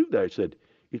can you do that? I said,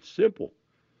 it's simple.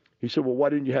 He said, well, why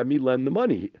didn't you have me lend the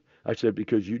money? I said,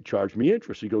 because you charge me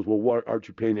interest. He goes, well, why aren't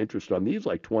you paying interest on these,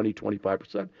 like 20,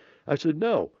 25%? I said,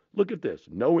 no, look at this.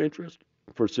 No interest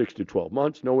for 6 to 12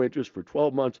 months, no interest for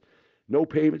 12 months, no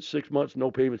payments 6 months,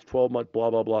 no payments 12 months, blah,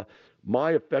 blah, blah.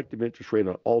 My effective interest rate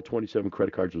on all 27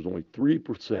 credit cards was only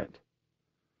 3%.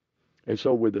 And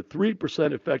so with a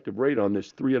 3% effective rate on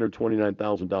this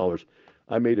 $329,000,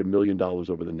 I made $1 million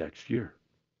over the next year.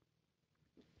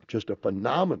 Just a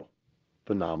phenomenal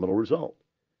result.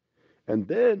 And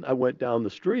then I went down the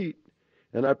street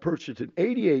and I purchased an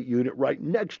 88 unit right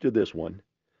next to this one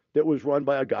that was run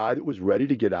by a guy that was ready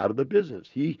to get out of the business.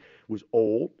 He was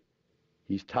old.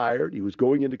 He's tired. He was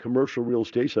going into commercial real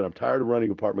estate, said, I'm tired of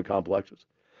running apartment complexes.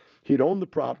 He'd owned the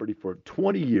property for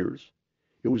 20 years.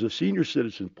 It was a senior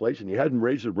citizen's place, and he hadn't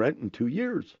raised the rent in 2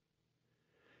 years.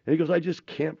 And he goes, I just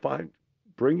can't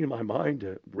bring in my mind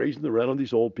to raising the rent on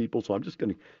these old people, so I'm just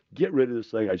going to get rid of this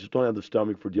thing. I just don't have the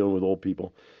stomach for dealing with old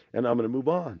people, and I'm going to move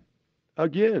on.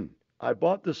 Again, I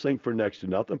bought this thing for next to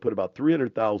nothing, put about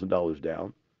 $300,000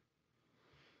 down,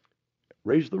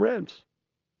 raised the rents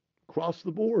across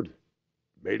the board,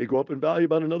 made it go up in value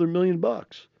about another $1 million.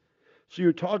 So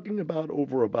you're talking about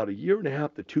over about a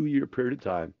 1.5 to 2 year period of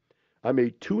time, I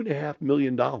made $2.5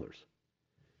 million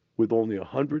with only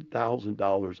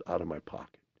 $100,000 out of my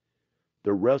pocket.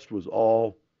 The rest was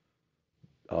all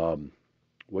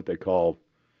what they call,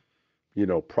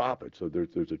 profit. So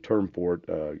there's a term for it.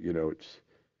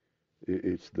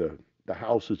 It's the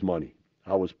house's money.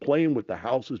 I was playing with the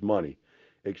house's money,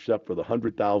 except for the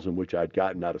 $100,000 which I'd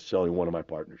gotten out of selling one of my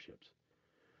partnerships.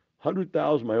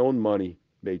 $100,000 my own money,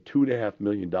 made $2.5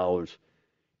 million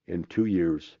in 2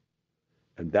 years,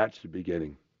 and that's the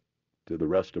beginning to the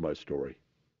rest of my story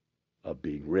of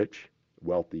being rich,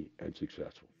 wealthy, and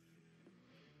successful.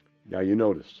 Now you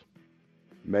notice,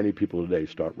 many people today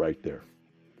start right there.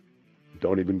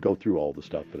 Don't even go through all the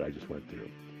stuff that I just went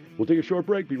through. We'll take a short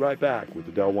break, be right back with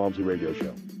the Del Walmsley Radio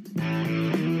Show.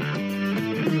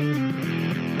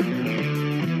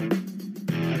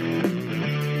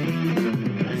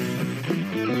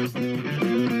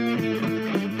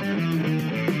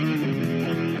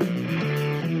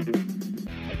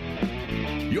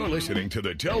 You're listening to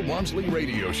the Del Walmsley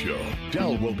Radio Show.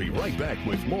 Del will be right back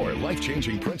with more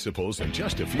life-changing principles in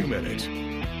just a few minutes.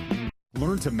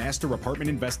 Learn to master apartment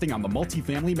investing on the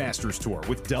Multifamily Masters Tour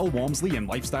with Del Walmsley and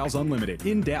Lifestyles Unlimited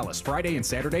in Dallas, Friday and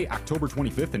Saturday, October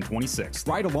 25th and 26th.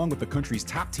 Ride along with the country's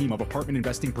top team of apartment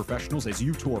investing professionals as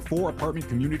you tour 4 apartment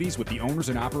communities with the owners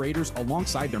and operators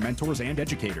alongside their mentors and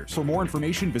educators. For more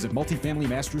information, visit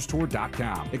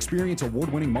multifamilymasterstour.com. Experience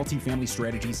award-winning multifamily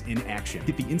strategies in action.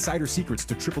 Get the insider secrets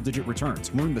to triple-digit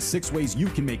returns. Learn the 6 ways you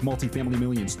can make multifamily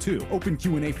millions too. Open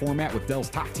Q&A format with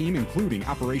Del's top team, including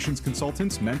operations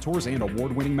consultants, mentors, and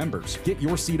award-winning members. Get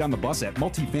your seat on the bus at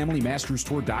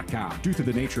multifamilymasterstour.com. Due to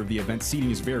the nature of the event, seating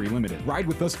is very limited. Ride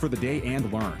with us for the day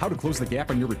and learn how to close the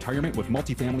gap on your retirement with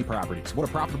multifamily properties, what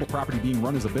a profitable property being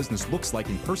run as a business looks like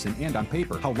in person and on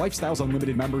paper, how Lifestyles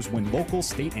Unlimited members win local,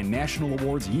 state, and national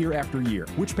awards year after year,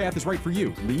 which path is right for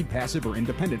you, lead, passive, or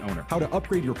independent owner, how to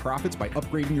upgrade your profits by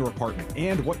upgrading your apartment,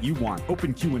 and what you want.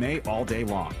 Open Q&A all day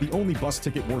long. The only bus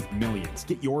ticket worth millions.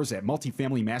 Get yours at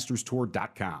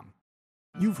multifamilymasterstour.com.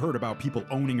 You've heard about people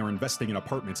owning or investing in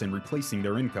apartments and replacing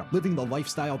their income, living the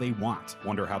lifestyle they want.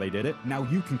 Wonder how they did it? Now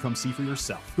you can come see for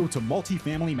yourself. Go to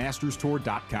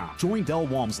multifamilymasterstour.com. Join Del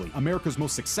Walmsley, America's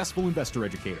most successful investor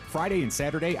educator. Friday and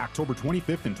Saturday, October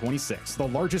 25th and 26th. The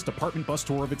largest apartment bus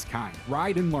tour of its kind.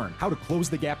 Ride and learn how to close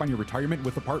the gap on your retirement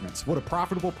with apartments, what a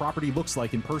profitable property looks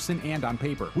like in person and on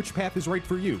paper, which path is right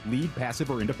for you, lead,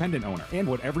 passive, or independent owner, and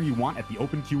whatever you want at the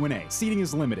open Q&A. Seating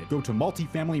is limited. Go to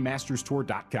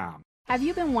multifamilymasterstour.com. Have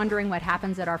you been wondering what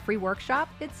happens at our free workshop?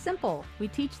 It's simple. We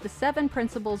teach the 7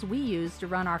 principles we use to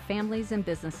run our families and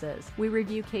businesses. We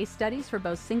review case studies for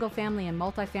both single-family and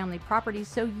multifamily properties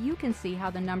so you can see how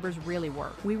the numbers really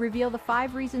work. We reveal the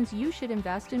 5 reasons you should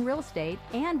invest in real estate,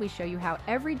 and we show you how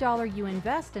every dollar you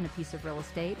invest in a piece of real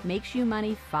estate makes you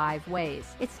money 5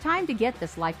 ways. It's time to get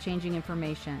this life-changing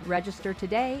information. Register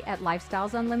today at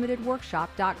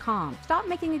lifestylesunlimitedworkshop.com. Stop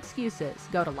making excuses.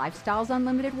 Go to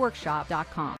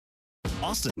lifestylesunlimitedworkshop.com.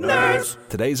 Austin. Nerds!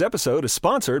 Today's episode is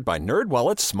sponsored by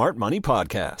NerdWallet's Smart Money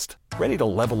Podcast. Ready to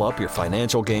level up your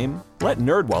financial game? Let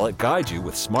NerdWallet guide you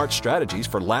with smart strategies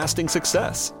for lasting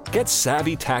success. Get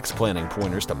savvy tax planning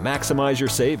pointers to maximize your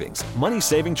savings,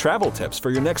 money-saving travel tips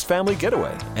for your next family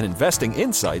getaway, and investing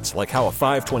insights like how a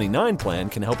 529 plan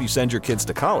can help you send your kids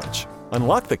to college.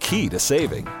 Unlock the key to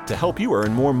saving to help you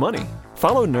earn more money.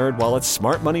 Follow NerdWallet's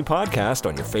Smart Money Podcast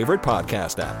on your favorite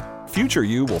podcast app. Future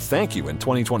you will thank you in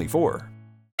 2024.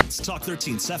 It's Talk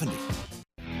 1370.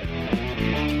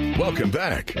 Welcome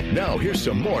back. Now here's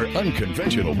some more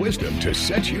unconventional wisdom to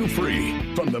set you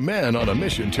free from the man on a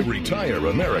mission to retire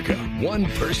America, one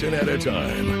person at a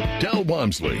time, Del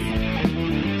Walmsley.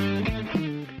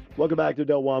 Welcome back to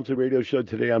Del Walmsley Radio Show.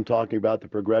 Today I'm talking about the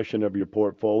progression of your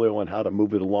portfolio and how to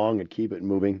move it along and keep it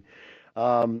moving.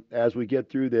 As we get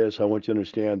through this, I want you to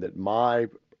understand that my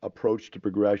approach to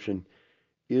progression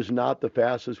is not the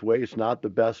fastest way. It's not the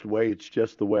best way. It's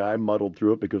just the way I muddled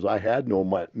through it because I had no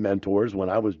mentors when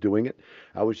I was doing it.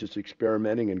 I was just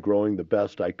experimenting and growing the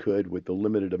best I could with the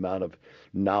limited amount of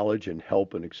knowledge and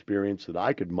help and experience that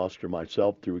I could muster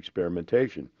myself through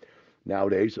experimentation.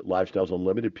 Nowadays, at Lifestyles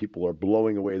Unlimited, people are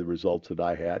blowing away the results that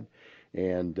I had,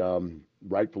 and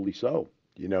rightfully so.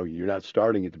 You know, you're not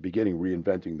starting at the beginning,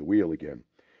 reinventing the wheel again.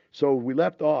 So we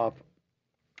left off.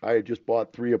 I had just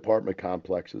bought 3 apartment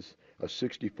complexes, a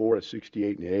 64, a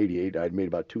 68, and an 88. I'd made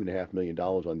about $2.5 million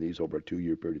on these over a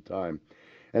 2-year period of time.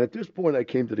 And at this point, I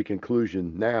came to the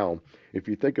conclusion now, if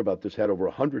you think about this, had over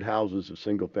 100 houses of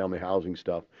single-family housing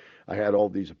stuff. I had all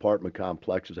these apartment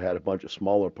complexes. I had a bunch of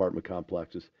smaller apartment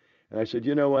complexes. And I said,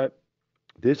 you know what?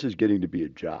 This is getting to be a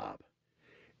job.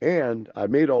 And I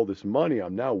made all this money.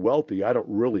 I'm now wealthy. I don't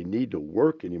really need to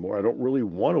work anymore. I don't really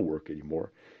want to work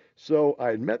anymore. So I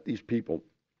had met these people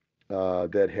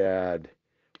that had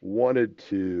wanted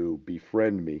to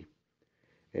befriend me.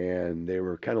 And they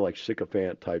were kind of like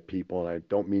sycophant type people. And I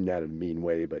don't mean that in a mean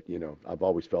way, but, you know, I've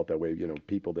always felt that way. You know,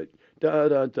 people that,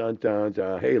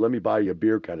 hey, let me buy you a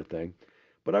beer kind of thing.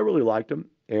 But I really liked them.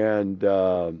 And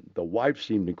the wife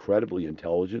seemed incredibly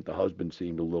intelligent. The husband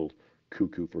seemed a little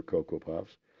cuckoo for Cocoa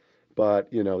Puffs. But,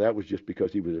 you know, that was just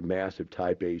because he was a massive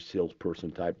type A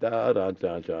salesperson type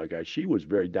guy. She was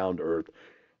very down to earth,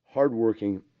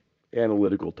 hardworking,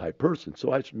 analytical type person.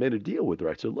 So I made a deal with her.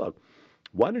 I said, look,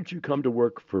 why don't you come to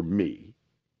work for me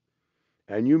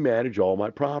and you manage all my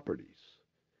properties?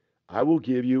 I will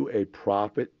give you a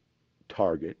profit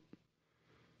target.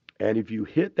 And if you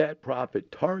hit that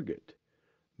profit target,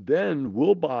 then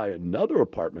we'll buy another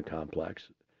apartment complex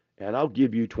and I'll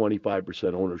give you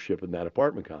 25% ownership in that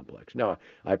apartment complex. Now,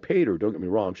 I paid her, don't get me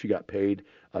wrong, she got paid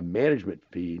a management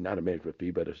fee, not a management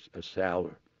fee, but a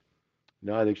salary.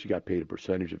 No, I think she got paid a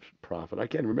percentage of profit. I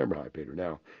can't remember how I paid her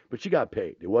now, but she got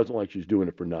paid. It wasn't like she was doing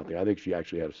it for nothing. I think she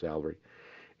actually had a salary.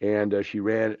 And she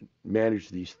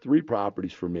managed these 3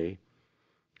 properties for me.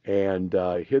 And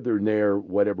hither and there,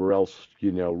 whatever else,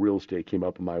 you know, real estate came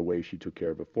up in my way, she took care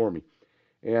of it for me.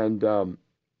 And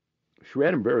she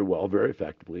ran them very well, very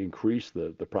effectively, increased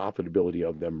the profitability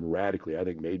of them radically. I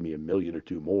think made me $1 million or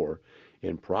 $2 million more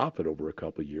in profit over a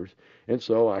couple of years. And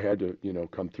so I had to, you know,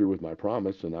 come through with my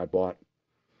promise, and I bought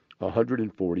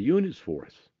 140 units for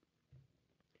us.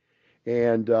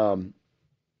 And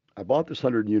I bought this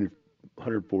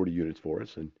 140 units for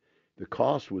us, and the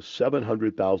cost was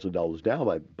 $700,000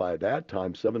 down. By that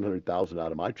time, $700,000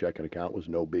 out of my checking account was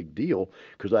no big deal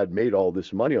because I'd made all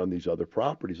this money on these other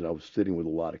properties, and I was sitting with a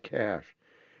lot of cash.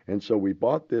 And so we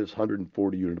bought this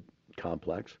 140-unit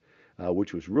complex,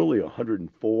 which was really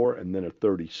 104 and then a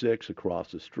 36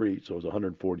 across the street, so it was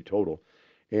 140 total,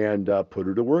 and put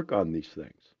her to work on these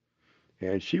things.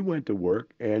 And she went to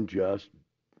work and just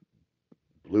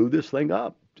blew this thing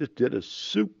up, just did a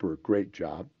super great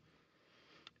job.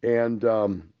 And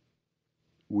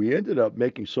we ended up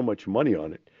making so much money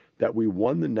on it that we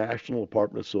won the National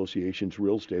Apartment Association's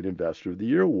Real Estate Investor of the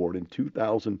Year Award. In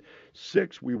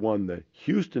 2006, we won the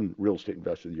Houston Real Estate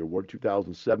Investor of the Year Award.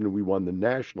 2007, we won the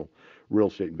National Real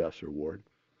Estate Investor Award.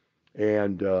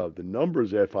 And the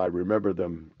numbers, if I remember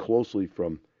them closely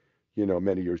from, you know,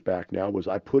 many years back now, was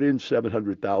I put in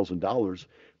 $700,000,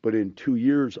 but in 2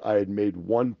 years, I had made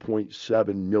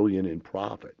 $1.7 million in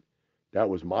profit. That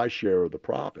was my share of the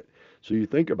profit. So you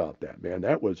think about that, man.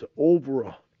 That was over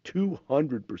a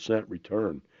 200%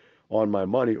 return on my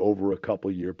money over a couple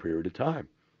of year period of time.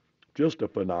 Just a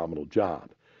phenomenal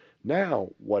job. Now,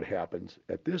 what happens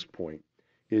at this point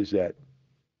is that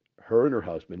her and her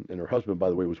husband, by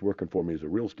the way, was working for me as a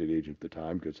real estate agent at the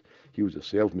time because he was a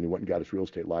salesman. He went and got his real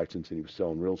estate license, and he was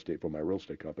selling real estate for my real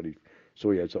estate company, so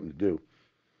he had something to do.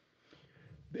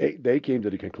 They came to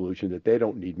the conclusion that they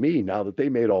don't need me. Now that they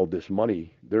made all this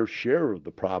money, their share of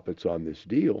the profits on this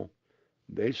deal,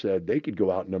 they said they could go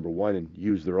out, number one, and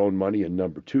use their own money, and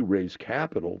number two, raise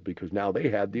capital because now they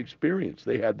had the experience.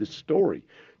 They had this story.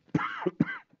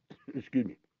 Excuse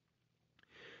me.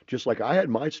 Just like I had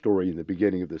my story in the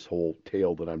beginning of this whole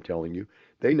tale that I'm telling you,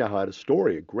 they now had a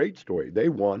story, a great story. They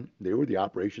won. They were the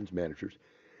operations managers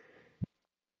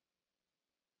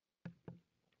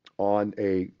on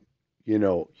a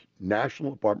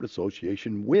National Apartment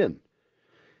Association win.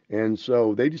 And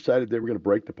so they decided they were going to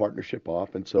break the partnership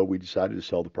off. And so we decided to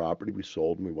sell the property. We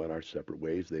sold and we went our separate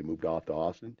ways. They moved off to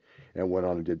Austin and went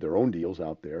on and did their own deals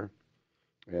out there.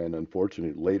 And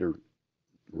unfortunately, later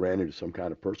ran into some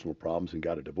kind of personal problems and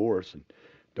got a divorce and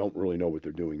don't really know what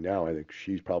they're doing now. I think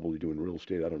she's probably doing real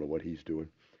estate. I don't know what he's doing.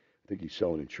 I think he's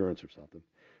selling insurance or something.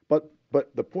 But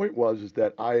the point is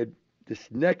that I had this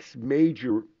next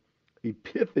major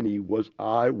epiphany was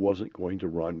I wasn't going to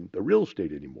run the real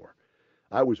estate anymore.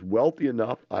 I was wealthy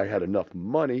enough. I had enough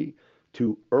money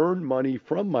to earn money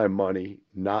from my money,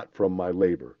 not from my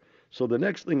labor. So the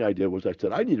next thing I did was I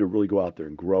said, I need to really go out there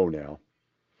and grow now.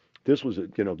 This was,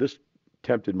 this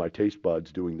tempted my taste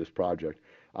buds doing this project.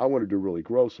 I wanted to really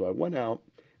grow, so I went out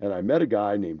and I met a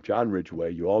guy named John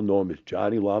Ridgway. You all know him as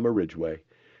Johnny Llama Ridgway.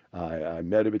 I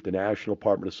met him at the National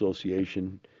Apartment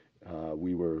Association.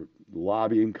 We were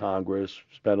lobbying Congress,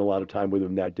 spent a lot of time with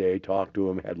him that day, talked to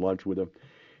him, had lunch with him.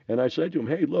 And I said to him,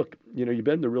 hey, look, you've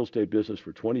been in the real estate business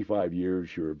for 25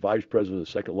 years. You're vice president of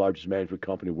the second largest management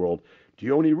company in the world. Do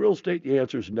you own any real estate? The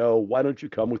answer is no. Why don't you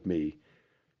come with me?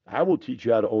 I will teach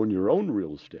you how to own your own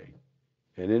real estate.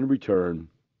 And in return,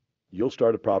 you'll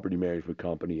start a property management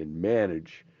company and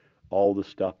manage all the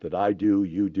stuff that I do,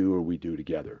 you do, or we do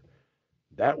together.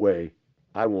 That way,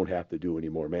 I won't have to do any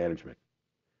more management.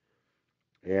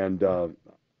 And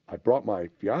I brought my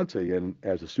fiance in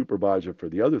as a supervisor for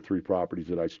the other 3 properties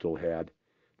that I still had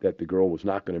that the girl was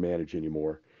not going to manage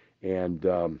anymore. And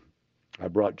I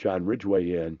brought John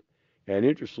Ridgway in. And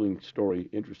interesting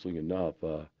enough,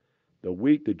 the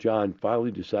week that John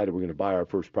finally decided we're going to buy our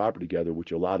first property together,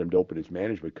 which allowed him to open his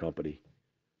management company,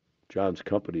 John's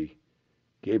company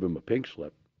gave him a pink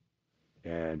slip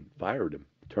and fired him,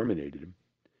 terminated him,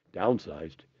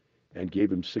 downsized, and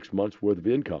gave him 6 months' worth of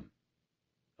income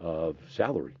of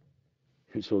salary.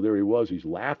 And so there he was. He's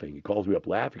laughing. He calls me up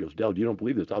laughing. He goes, Del, you don't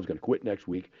believe this. I was going to quit next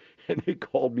week. And they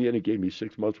called me in and gave me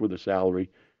 6 months' worth of salary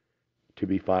to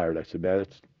be fired. I said, man,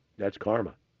 that's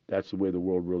karma. That's the way the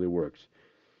world really works.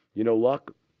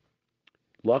 Luck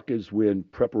is when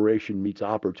preparation meets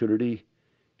opportunity.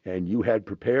 And you had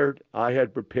prepared. I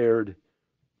had prepared.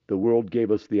 The world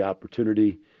gave us the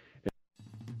opportunity.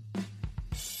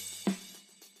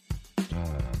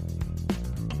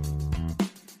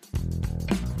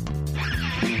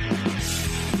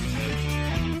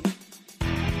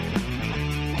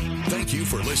 Thank you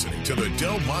for listening to the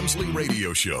Del Walmsley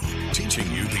Radio Show,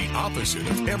 teaching you the opposite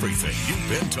of everything you've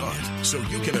been taught so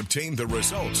you can obtain the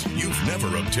results you've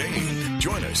never obtained.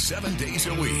 Join us 7 days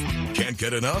a week. Can't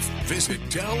get enough? Visit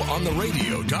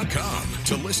DelOnTheRadio.com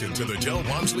to listen to the Del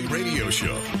Walmsley Radio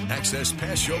Show, access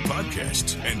past show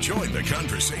podcasts, and join the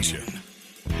conversation.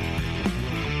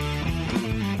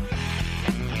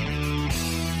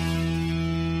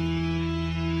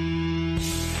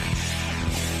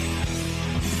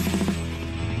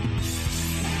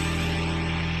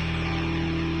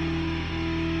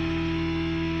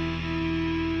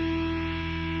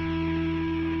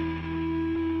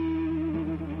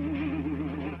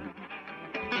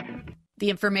 The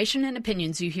information and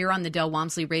opinions you hear on the Del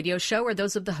Walmsley Radio Show are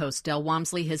those of the host, Del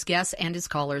Walmsley, his guests, and his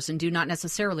callers, and do not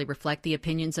necessarily reflect the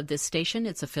opinions of this station,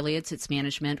 its affiliates, its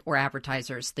management, or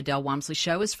advertisers. The Del Walmsley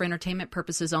Show is for entertainment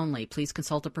purposes only. Please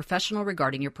consult a professional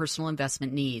regarding your personal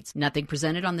investment needs. Nothing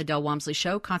presented on the Del Walmsley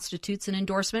Show constitutes an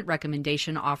endorsement,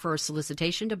 recommendation, offer, or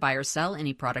solicitation to buy or sell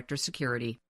any product or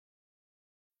security.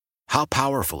 How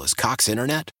powerful is Cox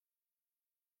Internet?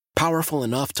 Powerful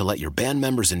enough to let your band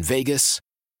members in Vegas,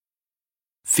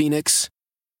 Phoenix,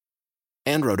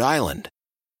 and Rhode Island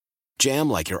jam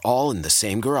like you're all in the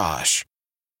same garage.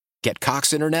 Get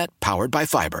Cox Internet powered by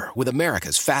fiber with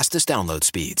America's fastest download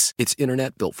speeds. It's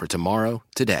internet built for tomorrow,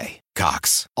 today.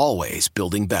 Cox, always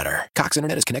building better. Cox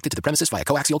Internet is connected to the premises via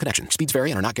coaxial connection. Speeds vary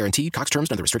and are not guaranteed. Cox terms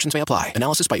and other restrictions may apply.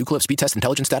 Analysis by Ookla of Speed Test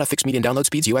Intelligence Data. Fixed median download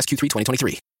speeds. US Q3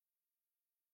 2023.